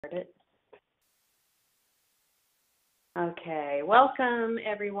It. Okay, welcome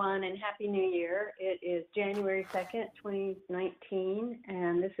everyone and Happy New Year. It is January 2nd, 2019,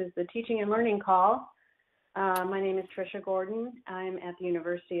 and this is the Teaching and Learning Call. My name is Tricia Gordon. I'm at the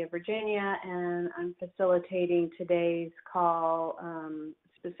University of Virginia, and I'm facilitating today's call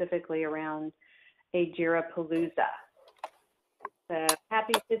specifically around a Jirapalooza. So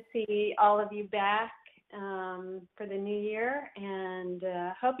happy to see all of you back for the new year, and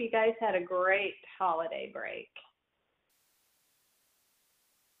hope you guys had a great holiday break.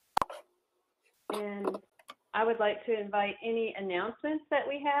 And I would like to invite any announcements that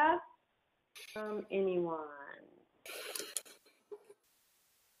we have from anyone.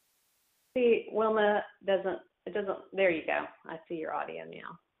 See, Wilma doesn't, there you go. I see your audio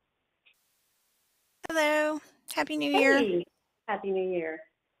now. Hello. Happy New Year. Hey, Happy New Year.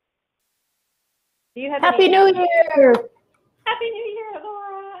 Do you have Happy New Year! Happy New Year,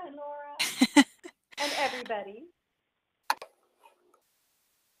 Laura and Laura and everybody.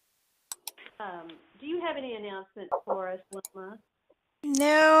 Do you have any announcements for us, Wilma?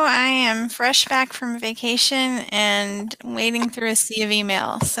 No, I am fresh back from vacation and wading through a sea of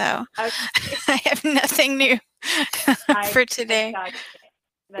email, so okay. I have nothing new for today.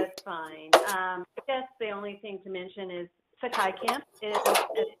 That's fine. I guess the only thing to mention is Sakai Camp is at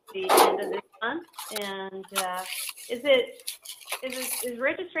the end of this month, and is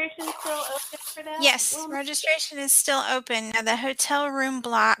registration still open for that? Yes, registration is still open. Now the hotel room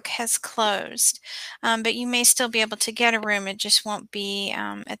block has closed, but you may still be able to get a room. It just won't be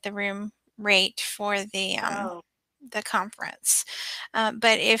at the room rate for the conference.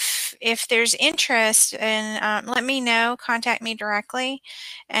 But if there's interest, and let me know, contact me directly,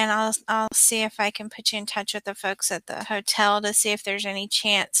 and I'll see if I can put you in touch with the folks at the hotel to see if there's any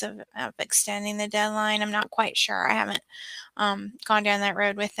chance of extending the deadline. I'm not quite sure. I haven't gone down that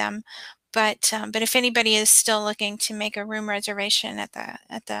road with them, but if anybody is still looking to make a room reservation at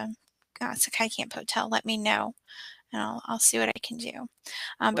the Sakai Camp Hotel, let me know, and I'll see what I can do.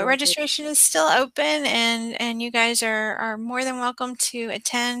 But registration is still open, and you guys are more than welcome to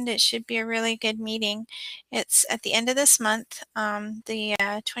attend. It should be a really good meeting. It's at the end of this month, the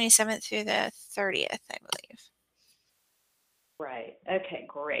 27th through the 30th, I believe. Right. Okay,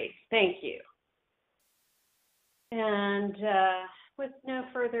 great. Thank you. And with no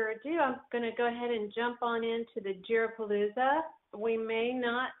further ado, I'm going to go ahead and jump on into the Jirapalooza. We may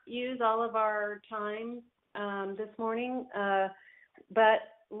not use all of our time this morning, but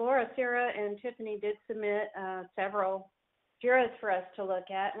Laura, Sarah, and Tiffany did submit several Jiras for us to look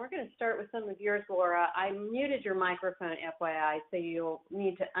at. And we're going to start with some of yours, Laura. I muted your microphone, FYI, so you'll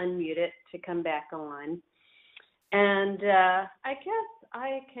need to unmute it to come back on. And I guess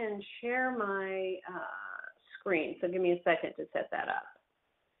I can share my screen, so give me a second to set that up.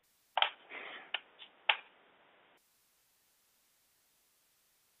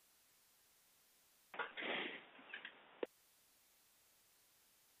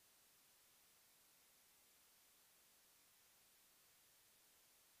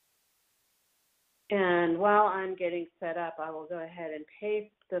 And while I'm getting set up, I will go ahead and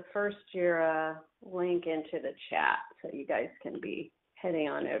paste the first Jira link into the chat so you guys can be heading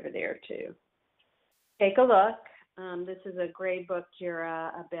on over there too. Take a look. This is a grade book Jira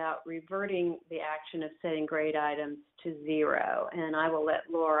about reverting the action of setting grade items to 0. And I will let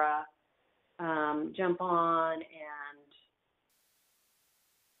Laura jump on and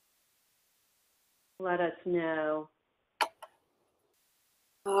let us know.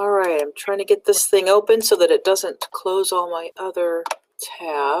 All right, I'm trying to get this thing open so that it doesn't close all my other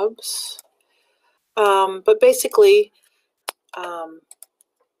tabs. But basically,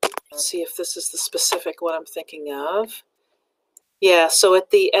 let's see if this is the specific one I'm thinking of. Yeah, so at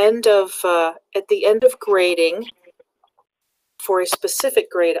the end of grading for a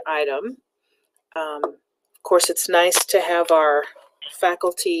specific grade item, of course, it's nice to have our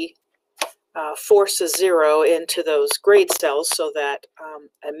faculty force a 0 into those grade cells so that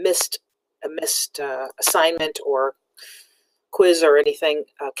a missed assignment or quiz or anything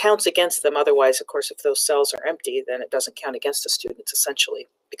counts against them. Otherwise, of course, if those cells are empty, then it doesn't count against the student. It's essentially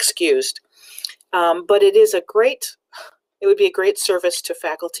excused. But it would be a great service to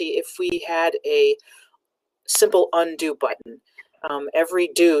faculty if we had a simple undo button. Every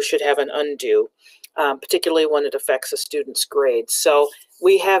do should have an undo, particularly when it affects a student's grades. So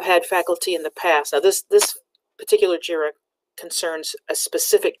we have had faculty in the past. Now this particular JIRA concerns a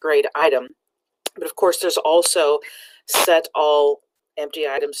specific grade item, but of course there's also set all empty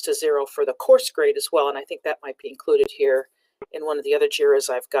items to 0 for the course grade as well, and I think that might be included here in one of the other JIRAs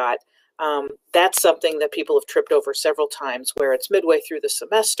I've got. That's something that people have tripped over several times, where it's midway through the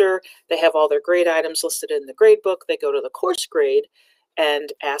semester, they have all their grade items listed in the grade book, they go to the course grade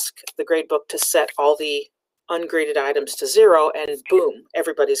and ask the grade book to set all the ungraded items to 0, and boom,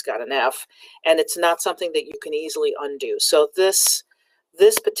 everybody's got an F. And it's not something that you can easily undo. So this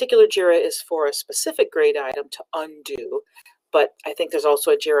particular JIRA is for a specific grade item to undo, but I think there's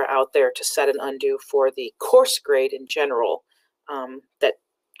also a JIRA out there to set and undo for the course grade in general, that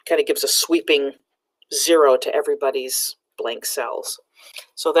kind of gives a sweeping 0 to everybody's blank cells.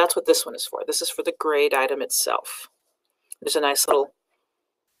 So that's what this one is for. This is for the grade item itself. There's a nice little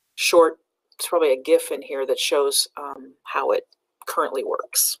short, it's probably a GIF in here that shows how it currently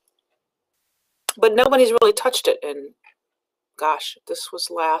works. But nobody's really touched it, and gosh, this was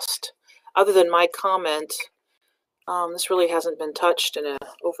last, other than my comment, this really hasn't been touched in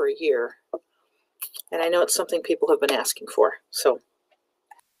over a year. And I know it's something people have been asking for. So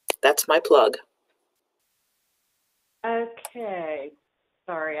that's my plug. Okay.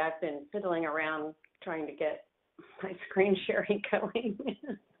 Sorry, I've been fiddling around trying to get my screen sharing going.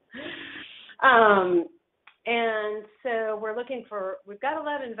 And so we're looking for, we've got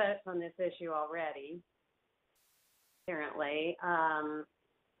 11 votes on this issue already, apparently.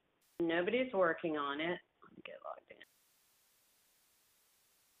 Nobody's working on it. Let me get logged in.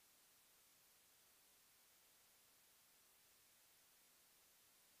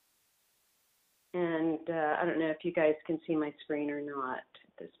 And I don't know if you guys can see my screen or not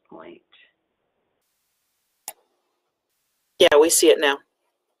at this point. Yeah, we see it now.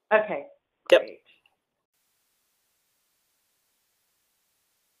 Okay, yep. Great.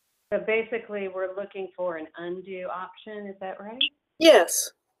 So basically, we're looking for an undo option. Is that right?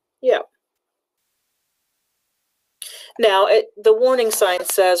 Yes. Yeah. Now, the warning sign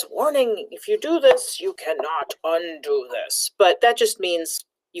says, warning, if you do this, you cannot undo this. But that just means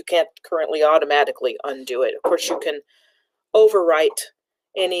you can't currently automatically undo it. Of course, you can overwrite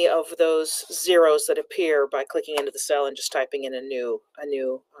any of those zeros that appear by clicking into the cell and just typing in a new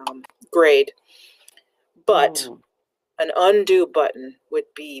grade. But an undo button would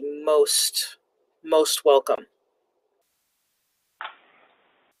be most welcome.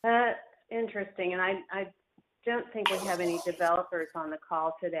 That's interesting, and I don't think we have any developers on the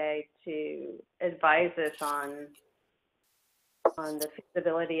call today to advise us on the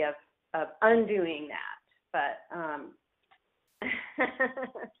feasibility of undoing that. But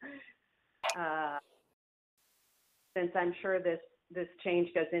since I'm sure this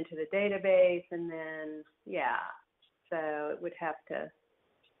change goes into the database, and then so it would have to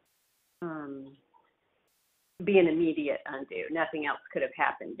be an immediate undo. Nothing else could have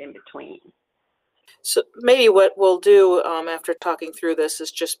happened in between. So maybe what we'll do after talking through this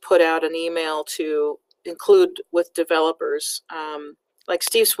is just put out an email to include with developers, like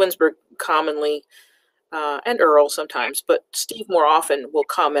Steve Swinsberg commonly, and Earl sometimes, but Steve more often will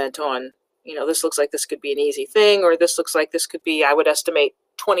comment on, this looks like this could be an easy thing, or this looks like this could be, I would estimate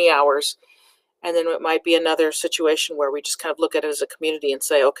 20 hours. And then it might be another situation where we just kind of look at it as a community and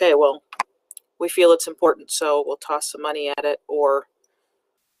say, okay, well, we feel it's important, so we'll toss some money at it, or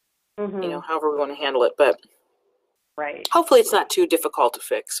however we want to handle it. But right, hopefully it's not too difficult to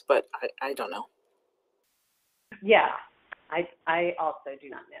fix, but I don't know. Yeah, I also do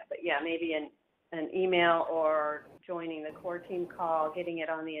not know, but yeah, maybe an email or joining the core team call, getting it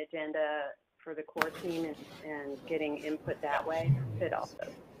on the agenda for the core team and getting input that way could also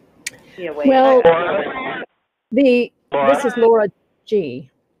be a way. Well, this is Laura G.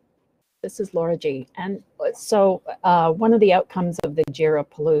 This is Laura G. And so one of the outcomes of the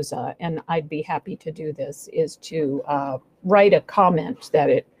Jirapalooza, and I'd be happy to do this, is to write a comment that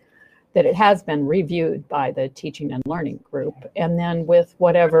it has been reviewed by the teaching and learning group, and then with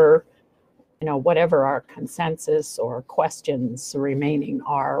whatever our consensus or questions remaining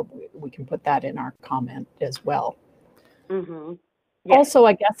are, we can put that in our comment as well. Mm-hmm. Yeah. Also,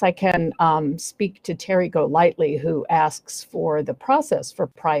 I guess I can speak to Terry Golightly, who asks for the process for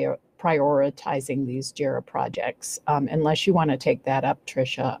prioritizing these JIRA projects, unless you want to take that up,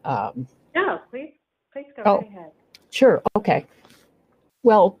 Tricia. No, please go right ahead. Sure, okay.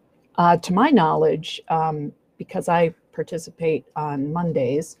 Well, to my knowledge, because I participate on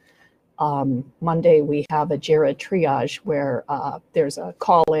Mondays, Monday we have a JIRA triage where there's a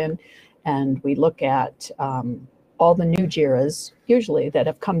call-in, and we look at all the new JIRAs, usually, that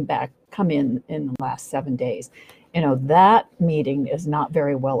have come in the last 7 days. That meeting is not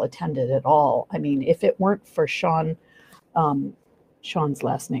very well attended at all. I mean, if it weren't for Sean's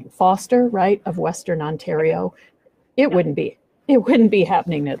last name, Foster, right, of Western Ontario, it wouldn't be it wouldn't be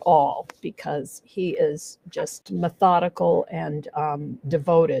happening at all because he is just methodical and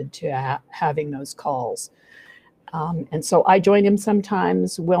devoted to having those calls. And so I join him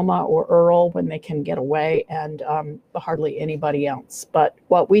sometimes, Wilma or Earl, when they can get away, and hardly anybody else. But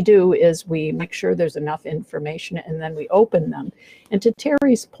what we do is we make sure there's enough information and then we open them. And to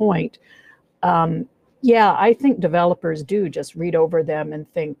Terry's point, yeah, I think developers do just read over them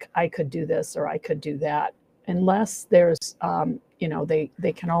and think, I could do this or I could do that. Unless there's,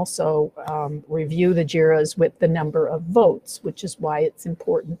 they can also review the JIRAs with the number of votes, which is why it's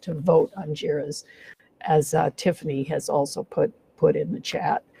important to vote on JIRAs, as Tiffany has also put in the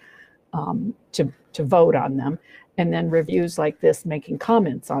chat, to vote on them. And then reviews like this, making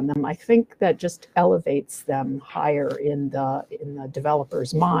comments on them, I think that just elevates them higher in the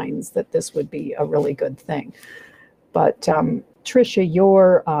developers' minds that this would be a really good thing. But Tricia,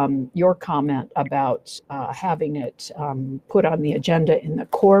 your comment about having it put on the agenda in the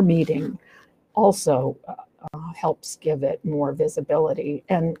core meeting also helps give it more visibility.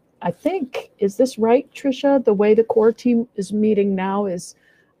 And I think, is this right, Tricia? The way the core team is meeting now is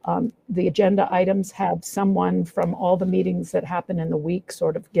the agenda items have someone from all the meetings that happen in the week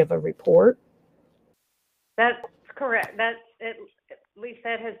sort of give a report? That's correct. That's at least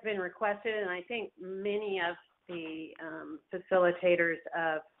that has been requested, and I think many of the facilitators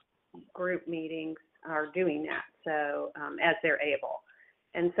of group meetings are doing that, so as they're able.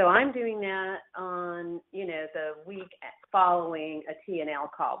 And so I'm doing that on, the week following a T&L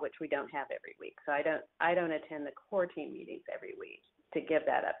call, which we don't have every week. So I don't attend the core team meetings every week to give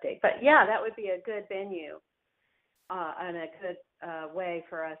that update. But yeah, that would be a good venue and a good way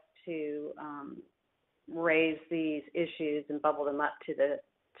for us to raise these issues and bubble them up to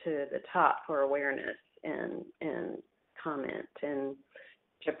the top for awareness and comment and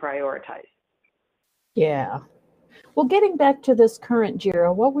to prioritize. Yeah. Well, getting back to this current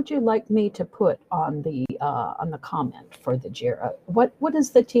JIRA, what would you like me to put on the comment for the JIRA? What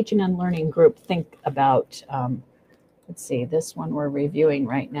does the teaching and learning group think about? Let's see, this one we're reviewing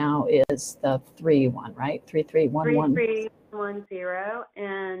right now is the 3 one, right? 3311. 3310.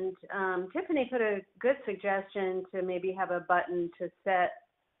 And Tiffany put a good suggestion to maybe have a button to set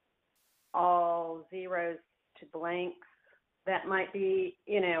all zeros to blanks. That might be,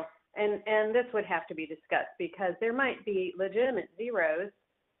 and this would have to be discussed because there might be legitimate zeros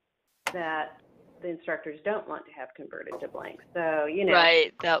that the instructors don't want to have converted to blanks. So,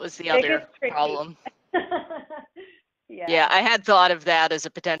 Right, that was the other problem. Yeah, I had thought of that as a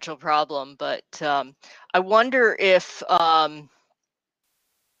potential problem, but I wonder if it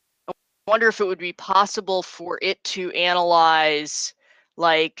would be possible for it to analyze,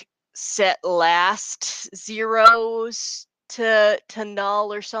 like, set last zeros to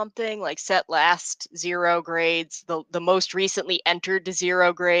null or something, like set last 0 grades, the most recently entered to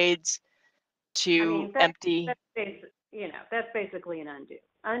 0 grades to empty. That's basically an undo.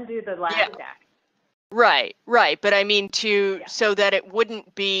 Undo the last act. Right. But I mean so that it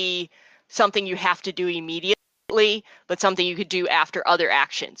wouldn't be something you have to do immediately, but something you could do after other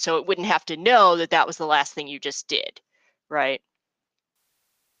actions. So it wouldn't have to know that that was the last thing you just did. Right.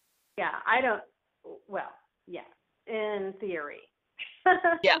 Yeah, in theory.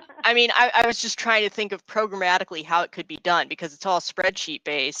 Yeah. I mean, I was just trying to think of programmatically how it could be done because it's all spreadsheet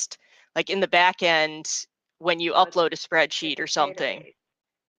based, like in the back end when you upload a spreadsheet or something. Database.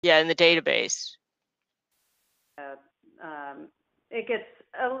 Yeah, in the database. It gets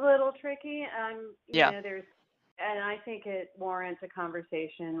a little tricky. And I think it warrants a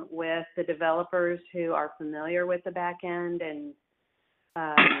conversation with the developers who are familiar with the back end, and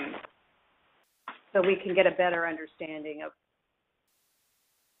so we can get a better understanding of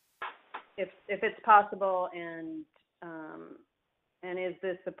if it's possible and is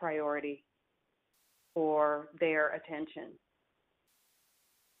this a priority for their attention.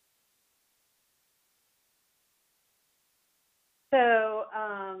 So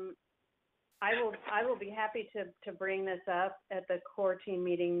I will be happy to bring this up at the core team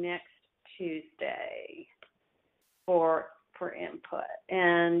meeting next Tuesday for input.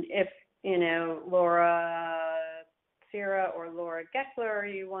 And if Laura Sierra or Laura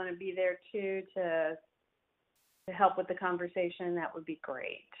Geckler, you want to be there too to help with the conversation, that would be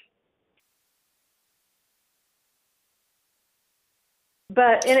great.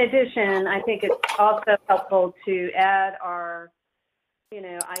 But in addition, I think it's also helpful to add our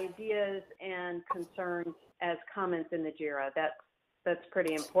ideas and concerns as comments in the JIRA. That's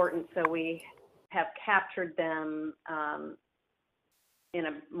pretty important. So we have captured them in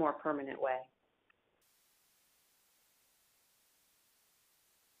a more permanent way.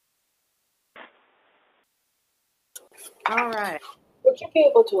 All right. Would you be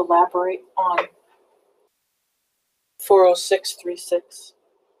able to elaborate on 40636?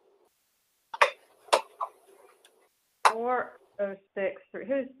 4063.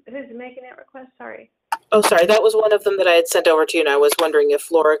 Who's making that request? Sorry. Oh, sorry, that was one of them that I had sent over to you, and I was wondering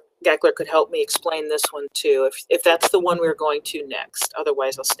if Laura Gackler could help me explain this one too, if that's the one we're going to next.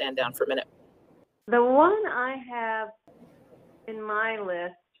 Otherwise, I'll stand down for a minute. The one I have in my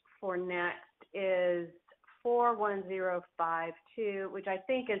list for next is 41052, which I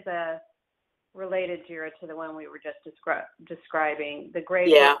think is a related JIRA to the one we were just describing. The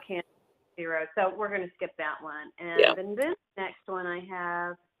grade book can't be 0, so we're going to skip that one. And then this next one I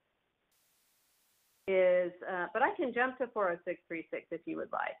have is, but I can jump to 40636 if you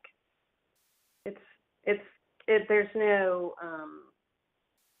would like. There's no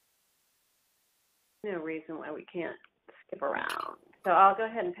reason why we can't skip around. So I'll go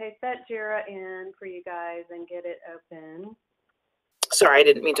ahead and paste that JIRA in for you guys and get it open. Sorry, I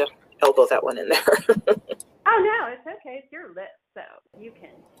didn't mean to elbow that one in there. Oh no, it's okay. It's your list, so you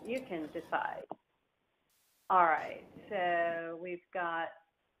can decide. All right. So we've got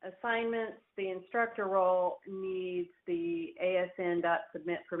assignments. The instructor role needs the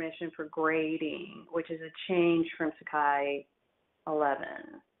ASN.submit permission for grading, which is a change from Sakai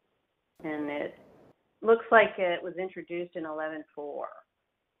 11, and it looks like it was introduced in 11.4.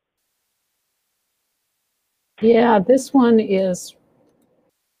 Yeah, this one is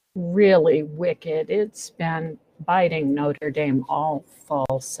really wicked. It's been biting Notre Dame all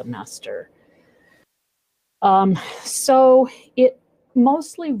fall semester. So it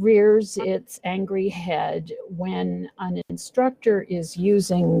mostly rears its angry head when an instructor is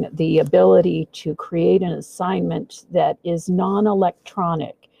using the ability to create an assignment that is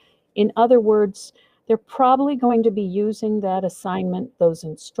non-electronic. In other words, they're probably going to be using that assignment, those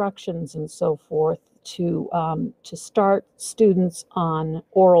instructions and so forth, to start students on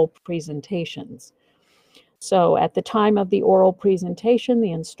oral presentations. So at the time of the oral presentation,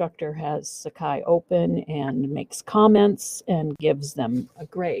 the instructor has Sakai open and makes comments and gives them a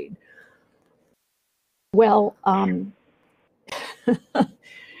grade. Well,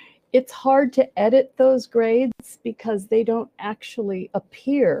 it's hard to edit those grades because they don't actually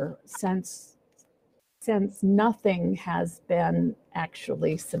appear since nothing has been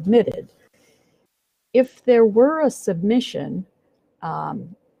actually submitted. If there were a submission,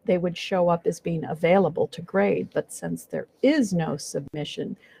 they would show up as being available to grade. But since there is no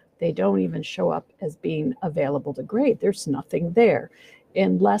submission, they don't even show up as being available to grade. There's nothing there.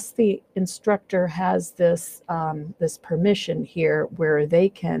 Unless the instructor has this, this permission here where they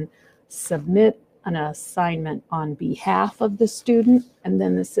can submit an assignment on behalf of the student, and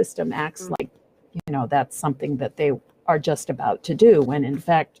then the system acts like, that's something that they are just about to do, when in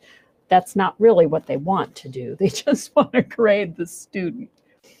fact, that's not really what they want to do. They just want to grade the student.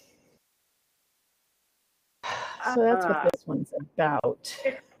 So that's what this one's about.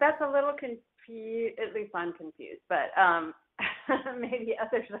 That's a little confused. At least I'm confused, but maybe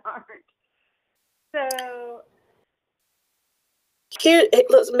others aren't. So Here,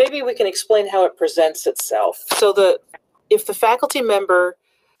 maybe we can explain how it presents itself. So if the faculty member,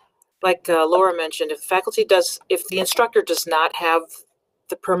 like Laura mentioned, if the instructor does not have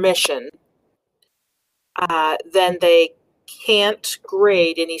the permission, then they can't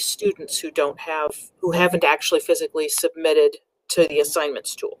grade any students who haven't actually physically submitted to the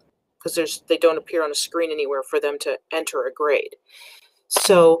assignments tool, because they don't appear on a screen anywhere for them to enter a grade.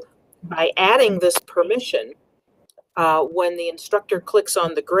 So by adding this permission, when the instructor clicks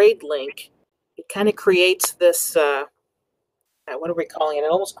on the grade link, it kind of creates this, what are we calling it?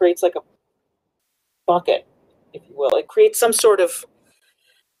 It almost creates like a bucket, if you will. It creates some sort of,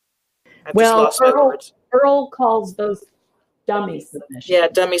 Earl calls those dummy submissions. Yeah,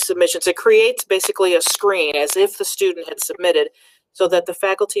 dummy submissions. It creates basically a screen as if the student had submitted, so that the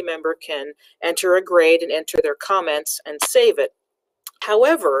faculty member can enter a grade and enter their comments and save it.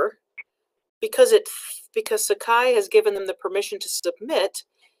 However, because Sakai has given them the permission to submit,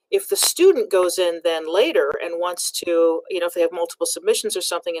 if the student goes in then later and wants to, if they have multiple submissions or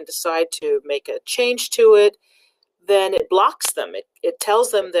something and decide to make a change to it, then it blocks them. It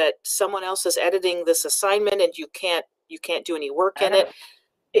tells them that someone else is editing this assignment and you can't do any work in it.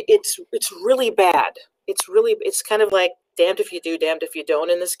 It's really bad. It's kind of like damned if you do, damned if you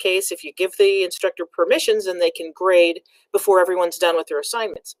don't in this case. If you give the instructor permissions, then they can grade before everyone's done with their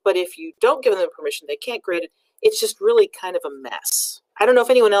assignments. But if you don't give them permission, they can't grade it. It's just really kind of a mess. I don't know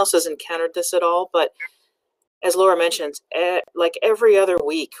if anyone else has encountered this at all, but as Laura mentioned, like every other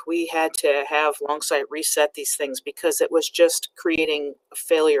week, we had to have Longsight reset these things because it was just creating a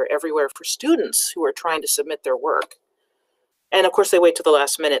failure everywhere for students who are trying to submit their work. And of course, they wait till the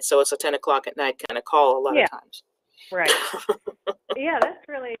last minute, so it's a 10 o'clock at night kind of call a lot of times. Right. Yeah, that's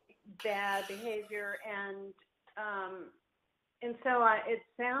really bad behavior, and so it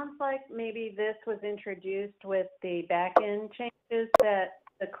sounds like maybe this was introduced with the back end changes, that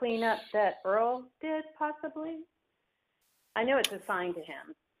the cleanup that Earl did, possibly. I know it's assigned to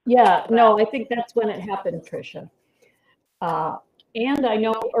him. Yeah, no, I think that's when it happened, Tricia. And I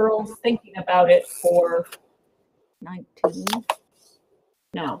know Earl's thinking about it for 20.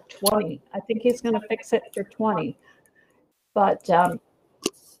 I think he's going to fix it for 20. But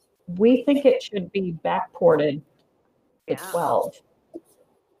we think it should be backported to 12.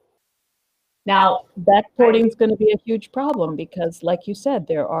 Now, backporting is going to be a huge problem because, like you said,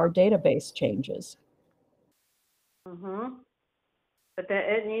 there are database changes. Mm-hmm. But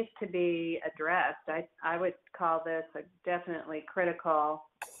it needs to be addressed. I would call this a definitely critical.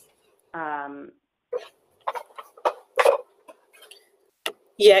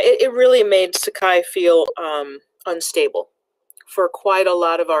 Yeah, it really made Sakai feel unstable for quite a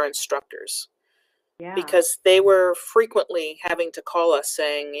lot of our instructors. Yeah. Because they were frequently having to call us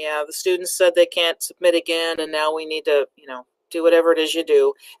saying, yeah, the students said they can't submit again, and now we need to, do whatever it is you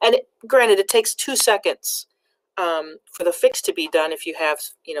do. And granted, it takes 2 seconds for the fix to be done if you have,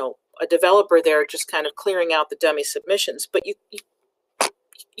 a developer there just kind of clearing out the dummy submissions. But you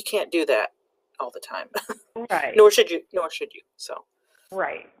can't do that all the time. Right. Nor should you. So.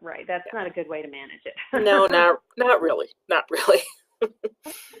 Right. That's not a good way to manage it. No, not really. Not really.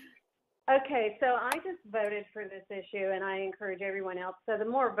 Okay, so I just voted for this issue, and I encourage everyone else. So the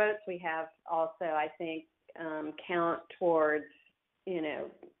more votes we have also, I think, count towards,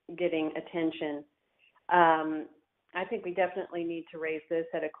 getting attention. I think we definitely need to raise this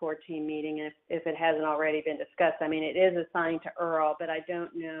at a core team meeting if it hasn't already been discussed. I mean, it is assigned to Earl, but I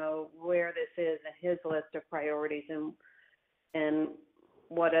don't know where this is in his list of priorities and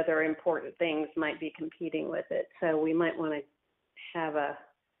what other important things might be competing with it. So we might want to have a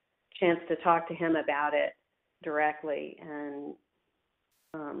chance to talk to him about it directly. And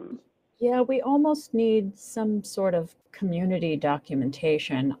yeah, we almost need some sort of community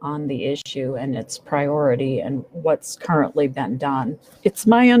documentation on the issue and its priority and what's currently been done. It's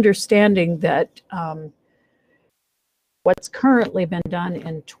my understanding that what's currently been done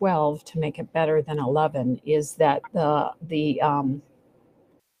in 12 to make it better than 11 is that the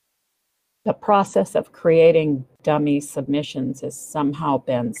process of creating dummy submissions has somehow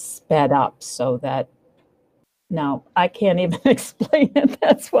been sped up so that now I can't even explain it.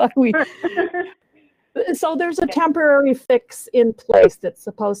 That's why so there's a temporary fix in place that's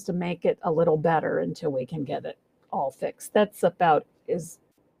supposed to make it a little better until we can get it all fixed. That's about as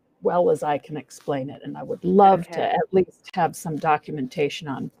well as I can explain it. And I would love to at least have some documentation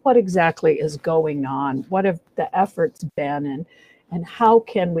on what exactly is going on. What have the efforts been, and how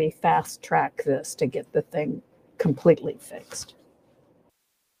can we fast track this to get the thing completely fixed?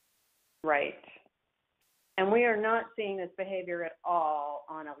 Right. And we are not seeing this behavior at all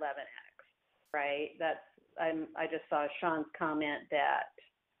on 11X, right? I just saw Sean's comment that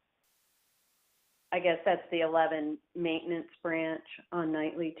I guess that's the 11 maintenance branch on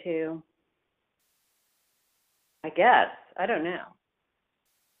nightly too. I guess. I don't know.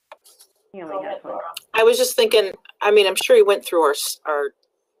 He only has one. I was just thinking, I'm sure he went through our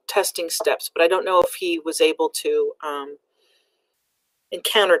testing steps, but I don't know if he was able to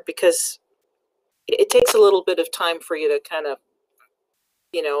encounter it because it takes a little bit of time for you to kind of,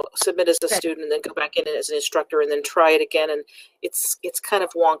 submit as a student and then go back in as an instructor and then try it again. And it's kind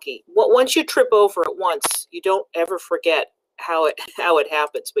of wonky. Once you trip over it once, you don't ever forget how it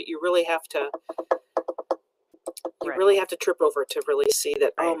happens, but you really have to trip over it to really see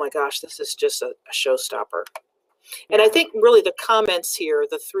that, oh my gosh, this is just a showstopper. Yeah. And I think really the comments here,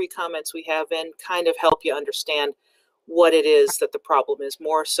 the 3 comments we have in, kind of help you understand what it is that the problem is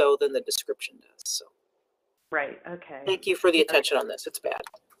more so than the description does. So. Right. Okay. Thank you for the attention on this. It's bad.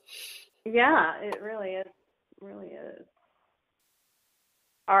 Yeah, it really is. Really is.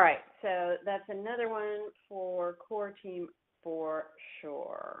 All right. So that's another one for core team for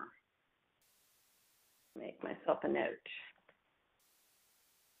sure. Make myself a note.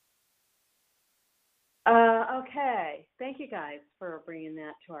 Okay. Thank you guys for bringing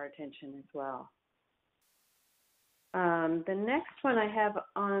that to our attention as well. The next one I have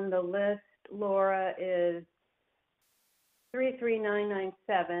on the list, Laura, is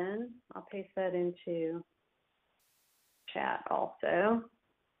 33997. I'll paste that into chat also.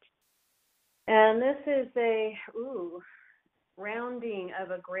 And this is a rounding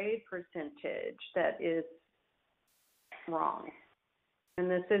of a grade percentage that is wrong. And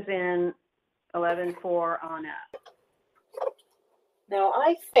this is in 11.4 on up. Now,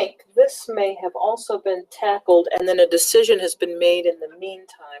 I think this may have also been tackled, and then a decision has been made in the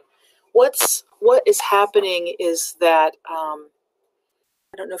meantime. What is happening is that I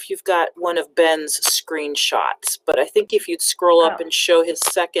don't know if you've got one of Ben's screenshots, but I think if you'd scroll up and show his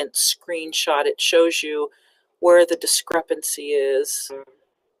second screenshot, it shows you where the discrepancy is.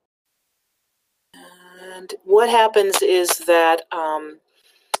 And what happens is that,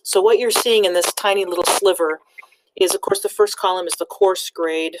 so what you're seeing in this tiny little sliver is, of course, the first column is the course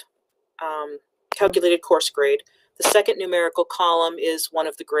grade, calculated course grade. The second numerical column is one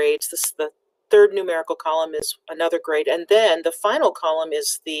of the grades. The third numerical column is another grade. And then the final column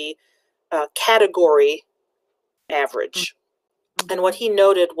is the category average. And what he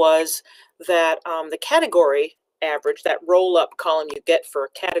noted was that the category average, that roll-up column you get for a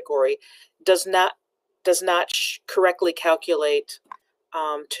category, does not correctly calculate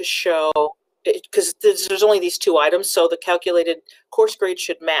to show, because there's only these two items, so the calculated course grade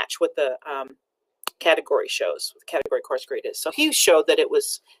should match what the category shows, what the category course grade is. So he showed that it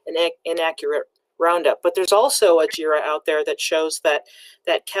was an inaccurate roundup, but there's also a JIRA out there that shows that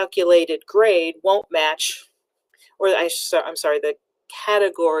that calculated grade won't match, or I'm sorry, the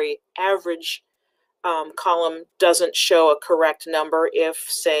category average column doesn't show a correct number if,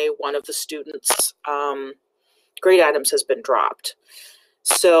 say, one of the students' grade items has been dropped.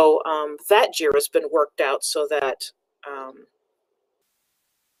 So that JIRA has been worked out so that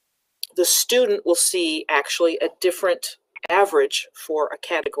the student will see actually a different average for a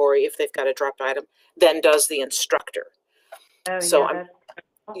category if they've got a dropped item than does the instructor. Oh, so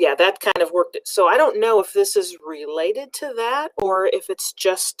yeah, that kind of worked. So I don't know if this is related to that or if it's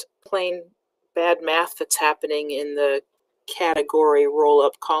just plain bad math that's happening in the category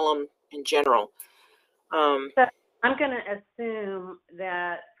roll-up column in general. So I'm going to assume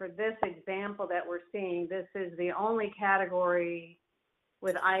that for this example that we're seeing, this is the only category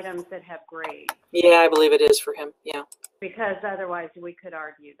with items that have grades. Yeah, I believe it is for him. Yeah. Because otherwise we could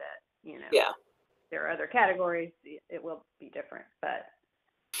argue that, yeah, there are other categories, it will be different. But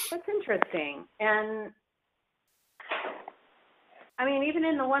that's interesting. And I mean, even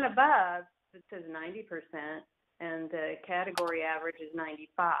in the one above, it says 90% and the category average is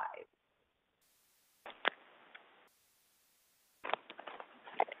 95.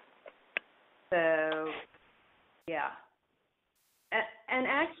 So, yeah. And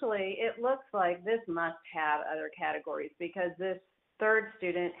actually, it looks like this must have other categories because this third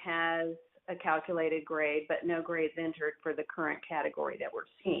student has a calculated grade, but no grades entered for the current category that we're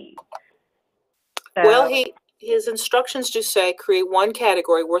seeing. So, well, his instructions do say create one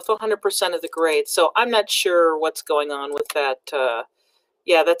category worth 100% of the grade. So I'm not sure what's going on with that.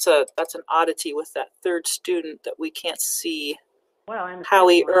 Yeah, that's an oddity with that third student that we can't see how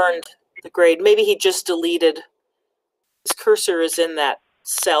he earned the grade. Maybe he just deleted. His cursor is in that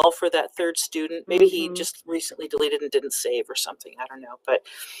cell for that third student. Maybe he just recently deleted and didn't save or something. I don't know, but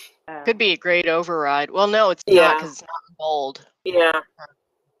Could be a grade override. Well, no, it's not because it's not bold. Yeah,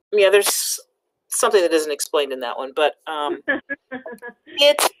 there's something that isn't explained in that one, but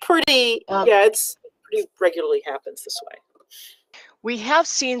it's pretty. It's pretty regularly happens this way. We have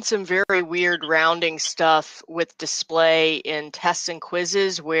seen some very weird rounding stuff with display in tests and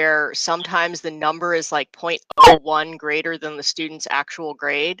quizzes where sometimes the number is like 0.01 greater than the student's actual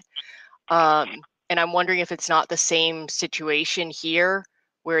grade. And I'm wondering if it's not the same situation here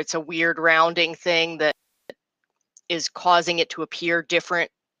where it's a weird rounding thing that is causing it to appear different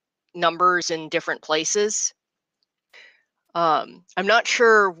numbers in different places. I'm not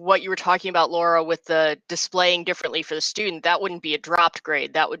sure what you were talking about, Laura, with the displaying differently for the student. That wouldn't be a dropped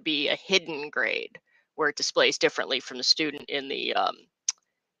grade. That would be a hidden grade where it displays differently from the student in the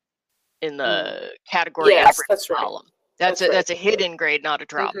category average column. That's a hidden grade, not a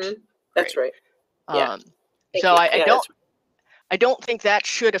dropped grade. That's right. Yeah. So I don't think that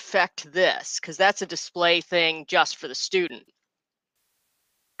should affect this because that's a display thing just for the student.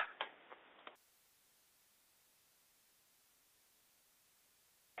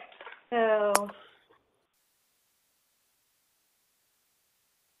 So,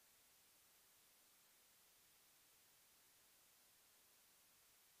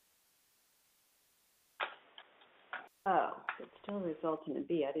 it still results in a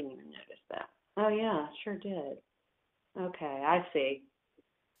B. I didn't even notice that. Oh, yeah, sure did. Okay, I see.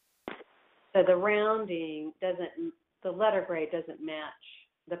 So the rounding the letter grade doesn't match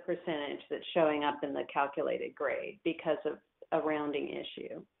the percentage that's showing up in the calculated grade because of a rounding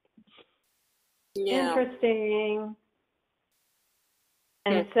issue. Yeah. Interesting.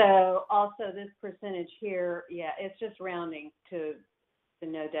 And so also this percentage here, it's just rounding to the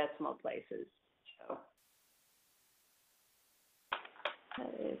no decimal places. So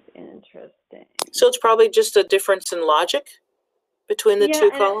That is interesting. So it's probably just a difference in logic between the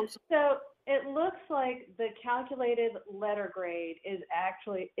two columns? So it looks like the calculated letter grade is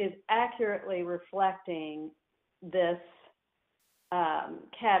accurately reflecting this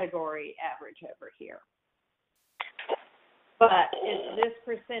category average over here. But it's this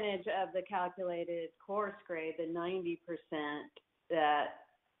percentage of the calculated course grade, the 90%, that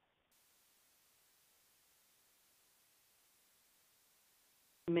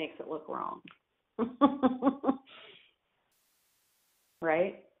makes it look wrong.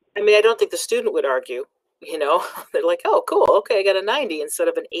 Right? I mean, I don't think the student would argue, you know. They're like, oh, cool, okay, I got a 90 instead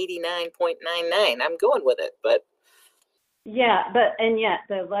of an 89.99. I'm going with it, but. Yeah, and yet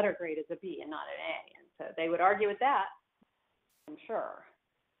the letter grade is a B and not an A. And so they would argue with that, I'm sure.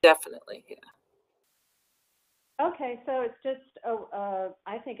 Definitely, yeah. Okay, so it's just,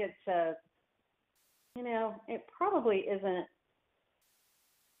 I think it's, you know, it probably isn't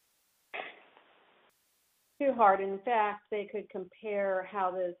too hard. In fact, they could compare how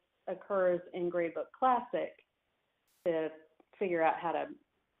this occurs in Gradebook Classic to figure out how to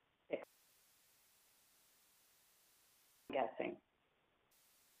fix it, I'm guessing.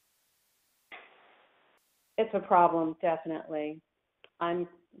 It's a problem, definitely.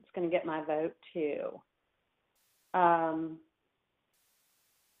 It's going to get my vote too. And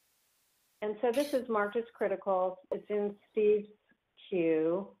so this is marked as critical. It's in Steve's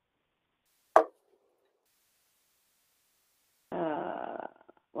queue.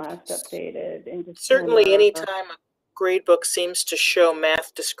 Last updated in December. Certainly, anytime a gradebook seems to show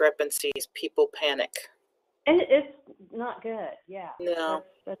math discrepancies, people panic. And it's not good. Yeah. No.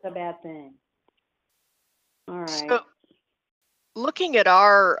 That's a bad thing. All right. So, looking at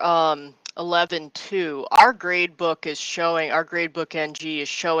our 11.2, our gradebook NG is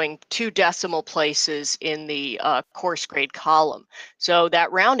showing 2 decimal places in the course grade column. So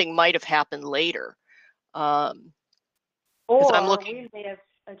that rounding might have happened later. Or I'm looking, we may have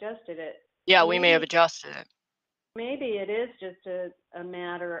adjusted it. Yeah, we may have adjusted it. Maybe it is just a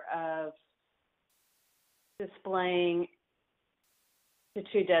matter of displaying the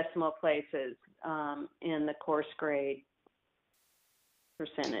 2 decimal places in the course grade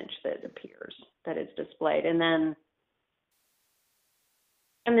percentage that appears, that is displayed, and then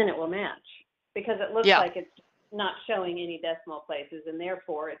it will match, because it looks like it's not showing any decimal places, and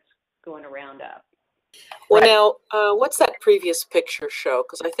therefore it's going to round up. Well, now, what's that previous picture show?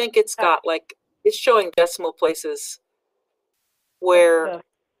 Because I think it's got it's showing decimal places where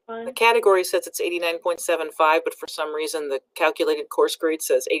the category says it's 89.75, but for some reason the calculated course grade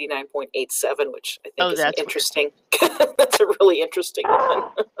says 89.87, which I think is interesting. That's a really interesting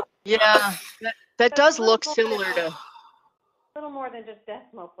one. Yeah, that does look similar to. A little more than just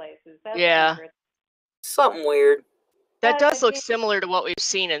decimal places. That's weird. Something weird. That does look similar to what we've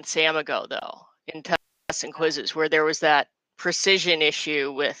seen in Samigo, though, in tests and quizzes, where there was that precision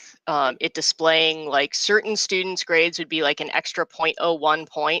issue with it displaying like certain students' grades would be like an extra 0.01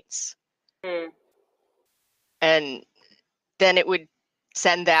 points. And then it would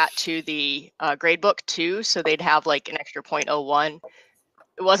send that to the gradebook too, so they'd have like an extra 0.01.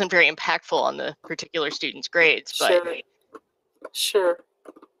 It wasn't very impactful on the particular student's grades, but sure.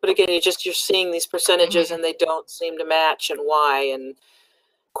 But again, you're seeing these percentages and they don't seem to match, and why, and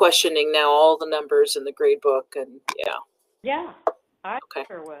questioning now all the numbers in the gradebook, and Yeah, I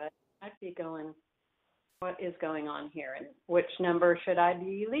sure would. I'd be going, what is going on here, and which number should I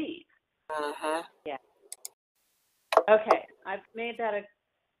delete? Yeah. Okay, I've made that a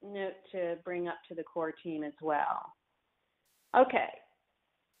note to bring up to the core team as well. Okay,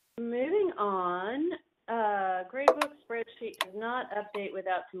 moving on. Gradebook spreadsheet does not update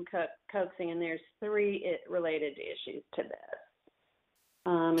without some coaxing, and there's 3 related issues to this.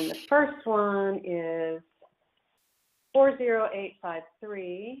 And the first one is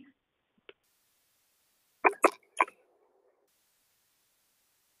 40853.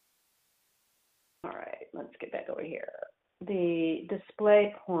 All right, let's get back over here. The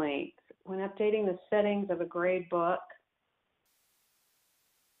display points. When updating the settings of a grade book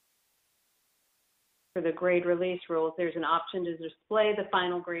for the grade release rules, there's an option to display the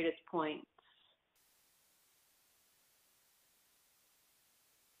final graded points.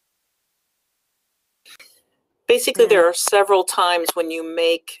 Basically, there are several times when you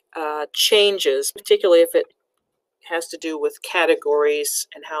make changes, particularly if it has to do with categories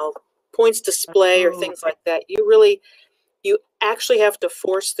and how points display or things like that. You actually have to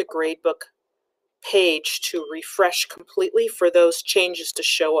force the gradebook page to refresh completely for those changes to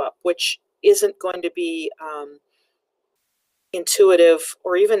show up, which isn't going to be intuitive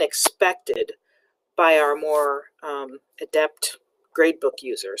or even expected by our more adept gradebook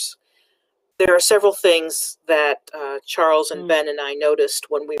users. There are several things that Charles and Ben and I noticed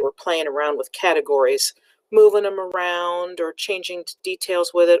when we were playing around with categories, moving them around or changing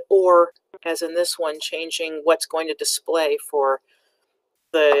details with it, or as in this one, changing what's going to display for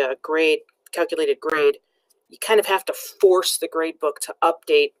the calculated grade. You kind of have to force the gradebook to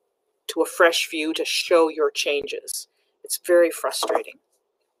update to a fresh view to show your changes. It's very frustrating.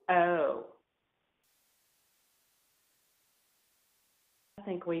 Oh. I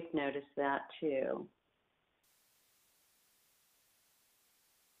think we've noticed that too.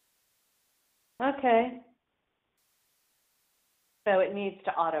 Okay. So it needs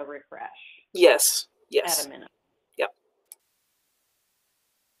to auto refresh. Yes, yes. At a minute. Yep.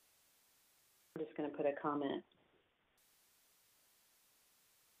 I'm just going to put a comment.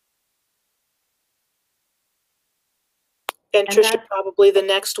 And Tricia, probably the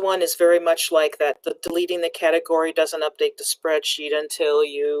next one is very much like that. The deleting the category doesn't update the spreadsheet until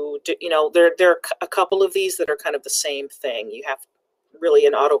you do, there are a couple of these that are kind of the same thing. You have really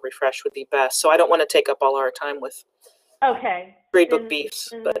an auto refresh would be best. So I don't want to take up all our time with gradebook beefs.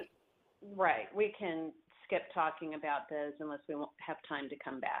 But right, we can skip talking about those unless we won't have time to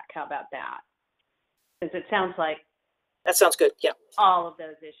come back. How about that? Because it sounds like that sounds good. Yeah. All of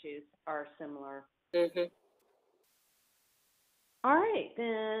those issues are similar. Mm-hmm. All right,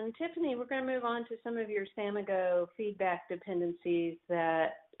 then, Tiffany, we're going to move on to some of your Samigo feedback dependencies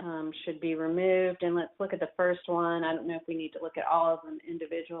that should be removed. And let's look at the first one. I don't know if we need to look at all of them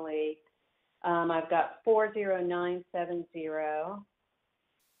individually. I've got 40970.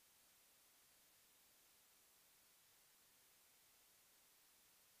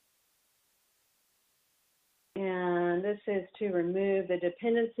 And this is to remove the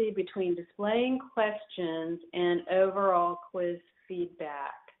dependency between displaying questions and overall quiz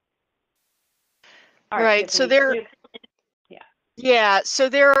feedback. All right. Tiffany, So so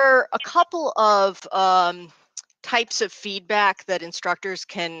there are a couple of types of feedback that instructors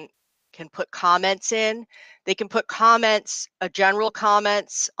can put comments in. They can put comments, general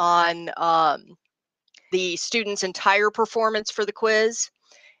comments on the student's entire performance for the quiz,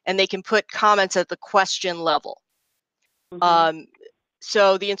 and they can put comments at the question level. Mm-hmm.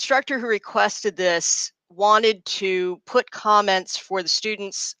 So the instructor who requested this wanted to put comments for the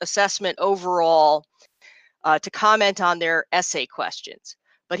student's assessment overall to comment on their essay questions.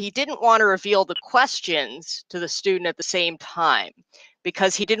 But he didn't want to reveal the questions to the student at the same time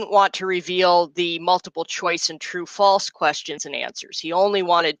because he didn't want to reveal the multiple choice and true-false questions and answers. He only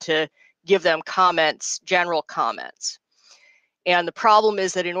wanted to give them comments, general comments. And the problem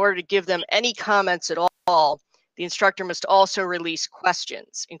is that in order to give them any comments at all, the instructor must also release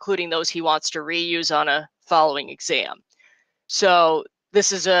questions, including those he wants to reuse on a following exam. So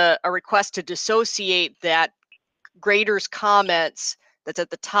this is a request to dissociate that grader's comments that's at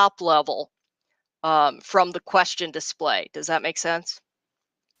the top level from the question display. Does that make sense?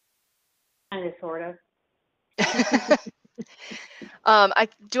 Kind of, sort of.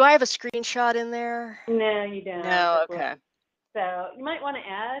 Do I have a screenshot in there? No, you don't. No, okay. So you might want to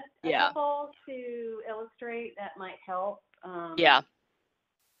add a couple to illustrate. That might help. Yeah.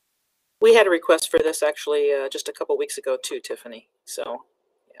 We had a request for this actually just a couple weeks ago too, Tiffany. So,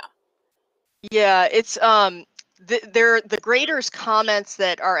 yeah. Yeah, it's the grader's comments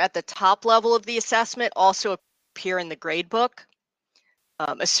that are at the top level of the assessment also appear in the gradebook,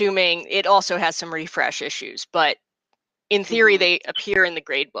 assuming it also has some refresh issues, but in theory they appear in the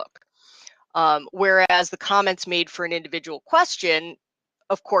gradebook. Whereas the comments made for an individual question,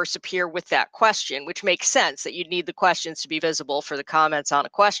 of course, appear with that question, which makes sense that you'd need the questions to be visible for the comments on a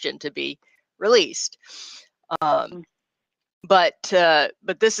question to be released. But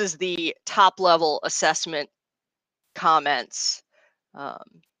this is the top level assessment comments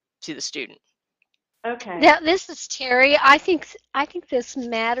to the student. Okay. Now, this is Terry. I think this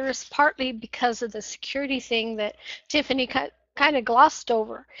matters partly because of the security thing that Tiffany kind of glossed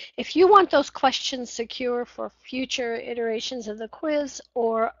over. If you want those questions secure for future iterations of the quiz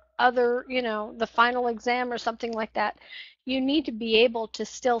or other, the final exam or something like that, you need to be able to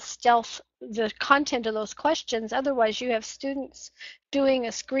still stealth the content of those questions. Otherwise, you have students doing a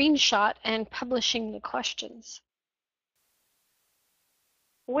screenshot and publishing the questions.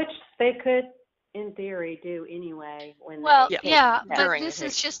 Which they could, in theory, do anyway. But this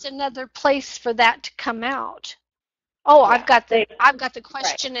is just another place for that to come out. Oh, yeah, I've got the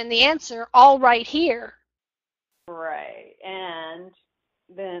question and the answer all right here. Right, and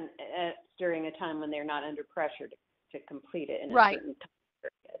then during a time when they're not under pressure to complete it in a certain time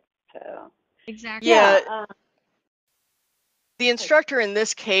period. So exactly. Yeah. The instructor in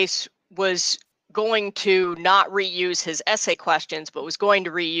this case was going to not reuse his essay questions, but was going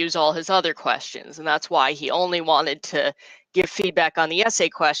to reuse all his other questions. And that's why he only wanted to give feedback on the essay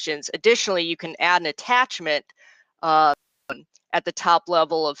questions. Additionally, you can add an attachment at the top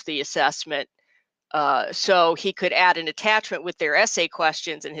level of the assessment. So he could add an attachment with their essay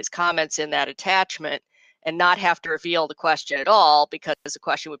questions and his comments in that attachment and not have to reveal the question at all because the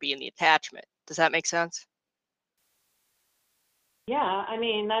question would be in the attachment. Does that make sense? Yeah, I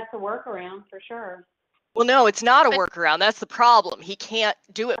mean, that's a workaround for sure. Well, no, it's not a workaround. That's the problem. He can't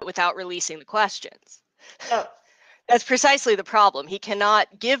do it without releasing the questions. Oh. That's precisely the problem. He cannot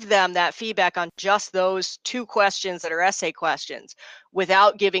give them that feedback on just those 2 questions that are essay questions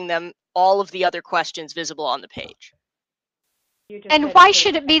without giving them all of the other questions visible on the page. And why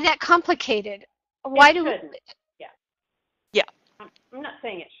should it be that complicated? Why do? Yeah. Yeah. I'm not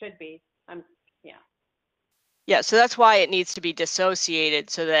saying it should be. Yeah. Yeah. So that's why it needs to be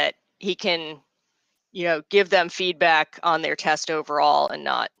dissociated so that he can, give them feedback on their test overall and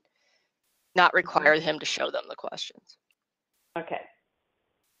not require him to show them the questions. Okay.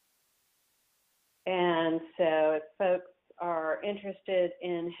 And so if folks are interested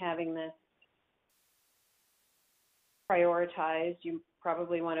in having this prioritized, you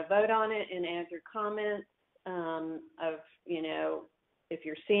probably want to vote on it and add your comments of, if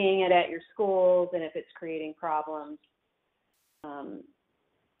you're seeing it at your schools and if it's creating problems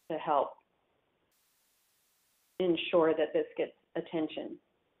to help ensure that this gets attention.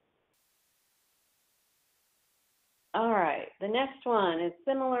 All right, the next one is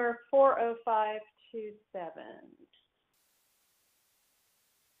similar, 40527.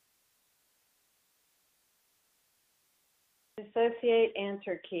 Dissociate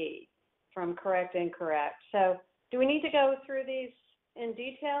answer key from correct, incorrect. So do we need to go through these in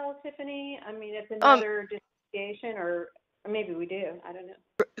detail, Tiffany? I mean, it's another dissociation, or maybe we do. I don't know.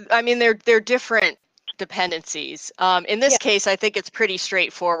 I mean, they're different dependencies. In this case, I think it's pretty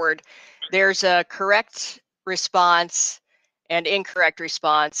straightforward. There's a correct response and incorrect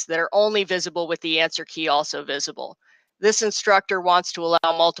response that are only visible with the answer key also visible. This instructor wants to allow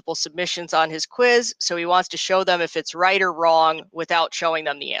multiple submissions on his quiz, so he wants to show them if it's right or wrong without showing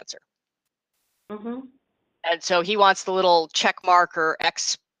them the answer. Mm-hmm. And so he wants the little check mark or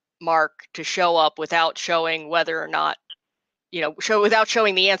X mark to show up without showing whether or not, without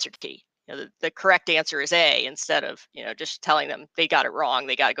showing the answer key. The correct answer is A instead of, just telling them they got it wrong.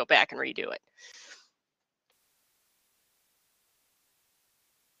 They got to go back and redo it.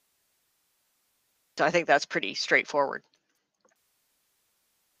 So I think that's pretty straightforward.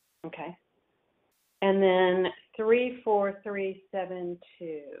 Okay. And then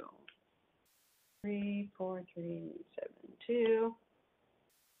 34372. 34372.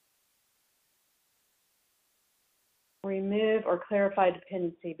 Remove or clarify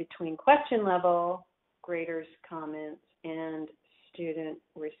dependency between question level, graders' comments, and student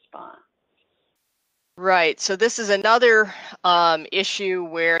response. Right. So this is another issue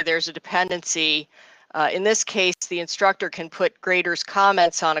where there's a dependency. In this case, the instructor can put graders'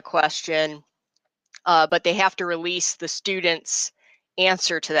 comments on a question, but they have to release the student's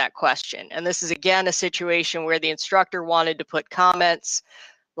answer to that question. And this is, again, a situation where the instructor wanted to put comments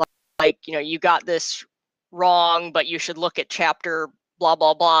like, you got this wrong, but you should look at chapter blah,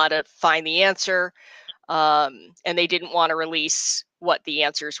 blah, blah to find the answer. And they didn't want to release what the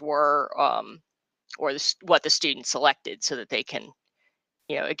answers were or what the student selected so that they can,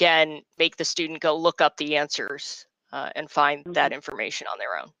 again, make the student go look up the answers and find that information on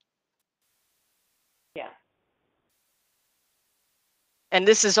their own. Yeah. And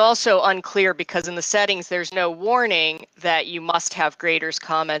this is also unclear because in the settings, there's no warning that you must have graders'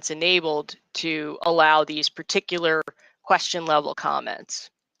 comments enabled to allow these particular question level comments.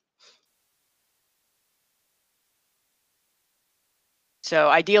 So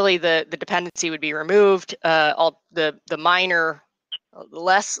ideally, the dependency would be removed. The minor,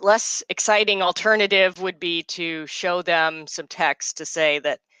 less exciting alternative would be to show them some text to say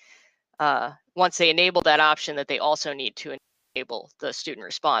that once they enable that option, that they also need to enable the student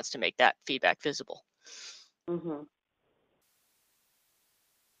response to make that feedback visible. Mm-hmm.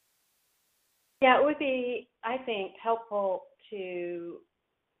 Yeah, it would be, I think, helpful to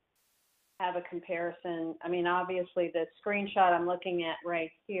have a comparison. I mean, obviously, the screenshot I'm looking at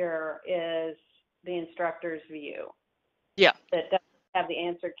right here is the instructor's view. Yeah. That doesn't have the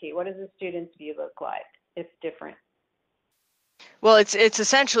answer key. What does the student's view look like? It's different. Well, it's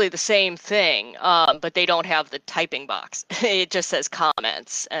essentially the same thing, but they don't have the typing box. It just says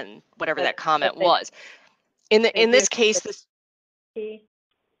comments and whatever that comment was. In this case, in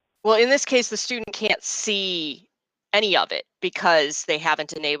this case, the student can't see any of it because they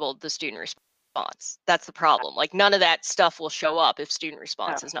haven't enabled the student response. response. That's the problem. Like none of that stuff will show up if student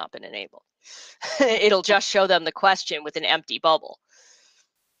response has not been enabled. It'll just show them the question with an empty bubble.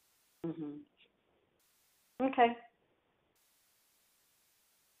 Okay.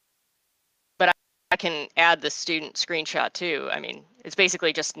 But I can add the student screenshot too. I mean, it's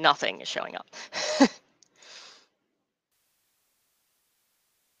basically just nothing is showing up.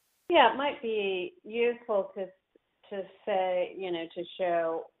 Yeah, it might be useful to say, you know, to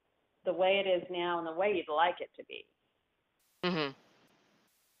show the way it is now and the way you'd like it to be.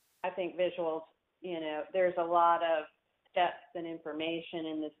 I think visuals, you know, there's a lot of steps and information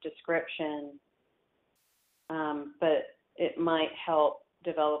in this description, but it might help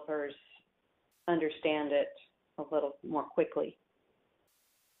developers understand it a little more quickly.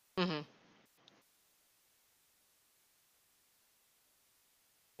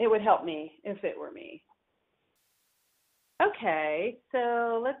 It would help me if it were me. Okay,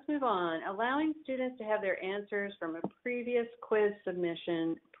 so let's move on. Allowing students to have their answers from a previous quiz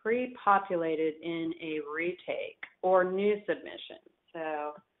submission pre-populated in a retake or new submission.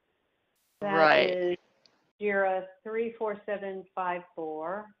 So that is JIRA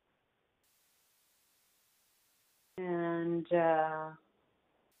 34754. And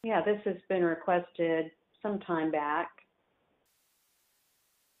yeah, this has been requested some time back.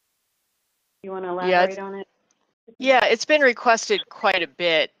 You want to elaborate on it? Yeah, it's been requested quite a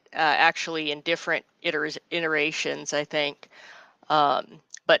bit, actually, in different iterations, I think.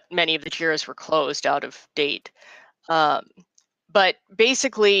 But many of the JIRAs were closed out of date. But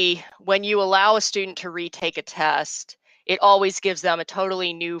basically, when you allow a student to retake a test, it always gives them a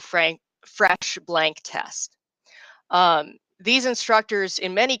totally new, fresh blank test. These instructors,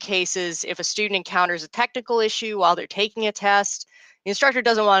 in many cases, if a student encounters a technical issue while they're taking a test, the instructor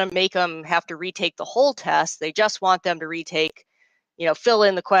doesn't want to make them have to retake the whole test. They just want them to retake, you know, fill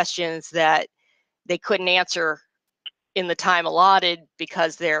in the questions that they couldn't answer in the time allotted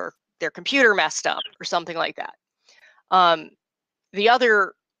because their computer messed up or something like that. The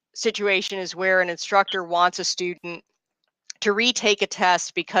other situation is where an instructor wants a student to retake a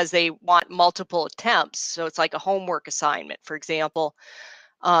test because they want multiple attempts. So it's like a homework assignment, for example,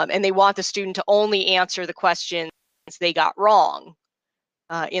 and they want the student to only answer the questions they got wrong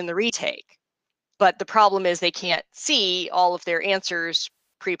in the retake. But the problem is they can't see all of their answers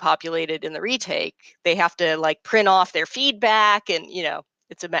pre-populated in the retake. They have to like print off their feedback and, you know,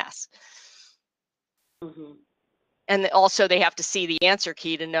 it's a mess. And also they have to see the answer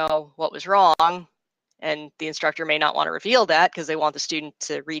key to know what was wrong. And the instructor may not want to reveal that because they want the student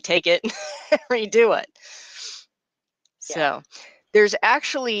to retake it and redo it. So there's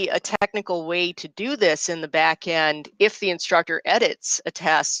actually a technical way to do this in the back end. If the instructor edits a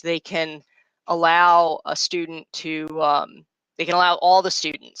test, they can allow a student to, they can allow all the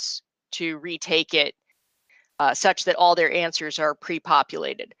students to retake it such that all their answers are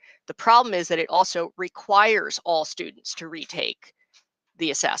pre-populated. The problem is that it also requires all students to retake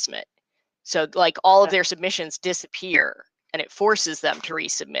the assessment. So like all of their submissions disappear and it forces them to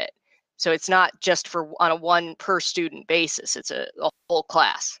resubmit. So it's not just for on a one per student basis, it's a whole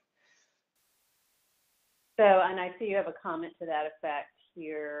class. So, and I see you have a comment to that effect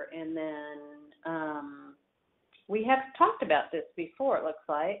here. And then we have talked about this before, it looks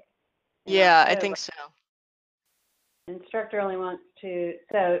like. Yeah, I think so. Instructor only wants to,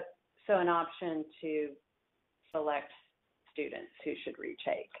 so an option to select students who should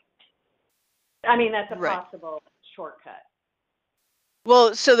retake. I mean, that's a possible shortcut.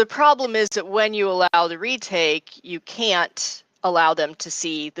 Well, so the problem is that when you allow the retake, you can't allow them to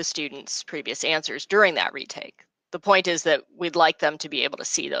see the students' previous answers during that retake. The point is that we'd like them to be able to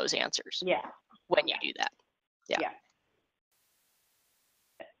see those answers when you do that. Yeah.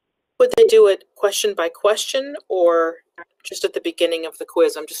 Would they do it question by question or just at the beginning of the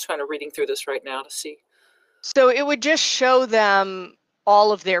quiz? I'm just trying to reading through this right now to see. So it would just show them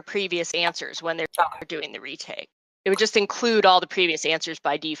all of their previous answers when they're doing the retake. It would just include all the previous answers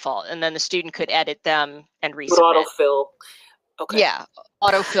by default, and then the student could edit them and resubmit. Autofill. Okay. Yeah,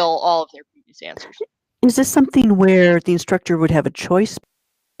 autofill all of their previous answers. Is this something where the instructor would have a choice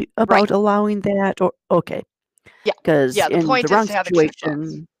about allowing that? Or yeah, because the point in the wrong is to have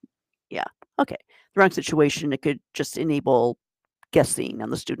situation, the wrong situation, it could just enable guessing on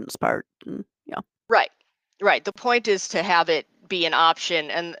the student's part. And, Right. The point is to have it be an option,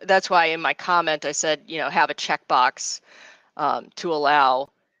 and that's why in my comment I said, you know, have a checkbox to allow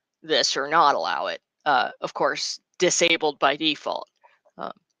this or not allow it. Of course, disabled by default.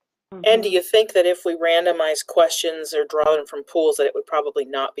 And do you think that if we randomize questions or draw them from pools, that it would probably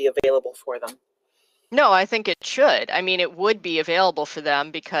not be available for them? No, I think it should. I mean, it would be available for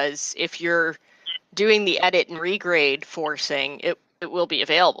them because if you're doing the edit and regrade forcing, it will be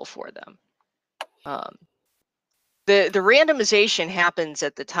available for them. The randomization happens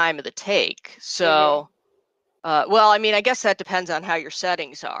at the time of the take. So, well, I mean, I guess that depends on how your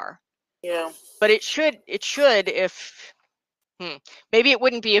settings are. Yeah. But it should if maybe it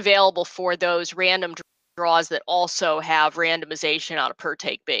wouldn't be available for those random draws that also have randomization on a per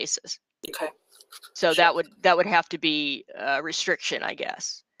take basis. Okay. So Sure. that would have to be a restriction, I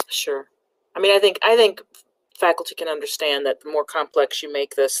guess. Sure. I mean, I think faculty can understand that the more complex you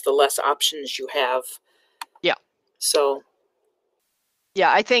make this, the less options you have. Yeah. So.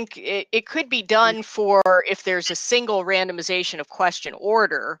 Yeah, I think it could be done for if there's a single randomization of question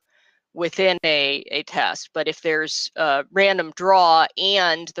order within a test, but if there's a random draw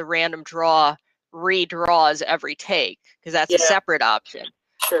and the random draw redraws every take, because that's a separate option.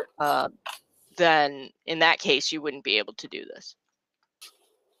 Sure. Then in that case you wouldn't be able to do this.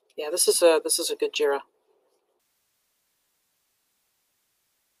 Yeah, this is a good Jira.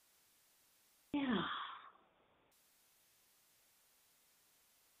 Yeah.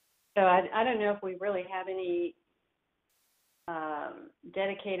 So I don't know if we really have any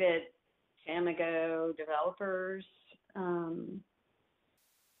dedicated Tamago developers, because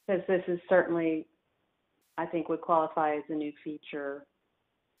this is certainly, I think, would qualify as a new feature.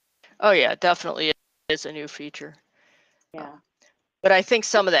 Oh yeah, definitely is a new feature. Yeah. But I think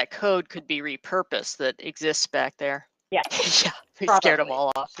some of that code could be repurposed that exists back there. Yeah. Yeah, we scared them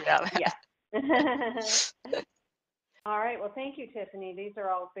all off. Yeah. Yeah. All right. Well, thank you, Tiffany. These are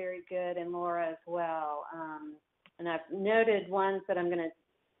all very good, and Laura as well. And I've noted ones that I'm going to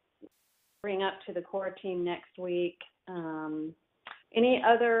bring up to the core team next week. Any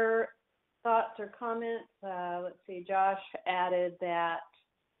other thoughts or comments? Let's see. Josh added that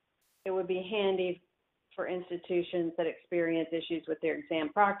it would be handy for institutions that experience issues with their exam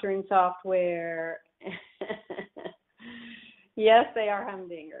proctoring software. Yes, they are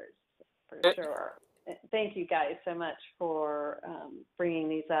humdingers, for sure. Thank you guys so much for bringing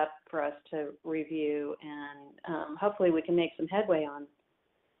these up for us to review, and hopefully we can make some headway on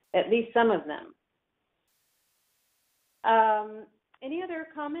at least some of them. Any other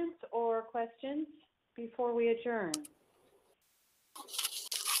comments or questions before we adjourn?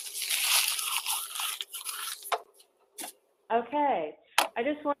 Okay. I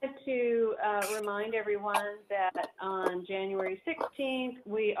just wanted to remind everyone that on January 16th,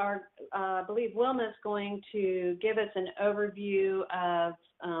 we are, I believe Wilma's going to give us an overview of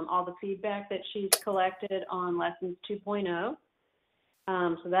all the feedback that she's collected on Lessons 2.0.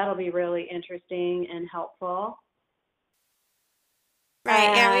 So that'll be really interesting and helpful.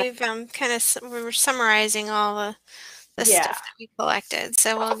 Right, yeah, we've we were summarizing all the stuff that we collected.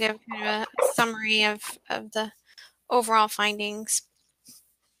 So we'll give kind of a summary of the overall findings.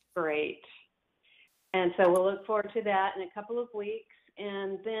 Great. And so we'll look forward to that in a couple of weeks.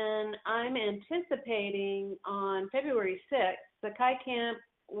 And then I'm anticipating on February 6th, the Chi Camp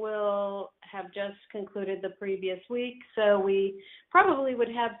will have just concluded the previous week. So we probably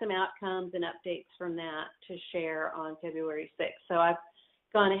would have some outcomes and updates from that to share on February 6th. So I've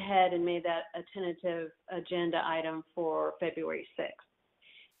gone ahead and made that a tentative agenda item for February 6th.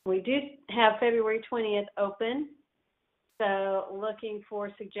 We do have February 20th open. So looking for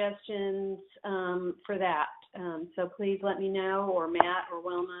suggestions for that. So please let me know, or Matt or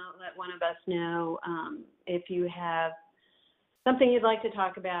Wilma, let one of us know if you have something you'd like to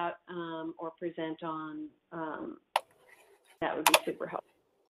talk about or present on. That would be super helpful.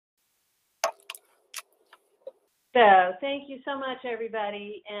 So thank you so much,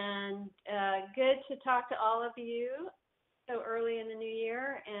 everybody, and good to talk to all of you so early in the new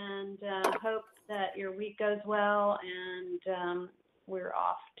year, and hope that your week goes well, and we're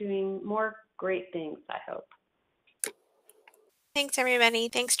off doing more great things, I hope. Thanks, everybody.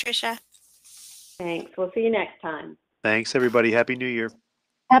 Thanks, Tricia. Thanks. We'll see you next time. Thanks, everybody. Happy New Year.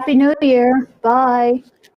 Happy New Year. Bye.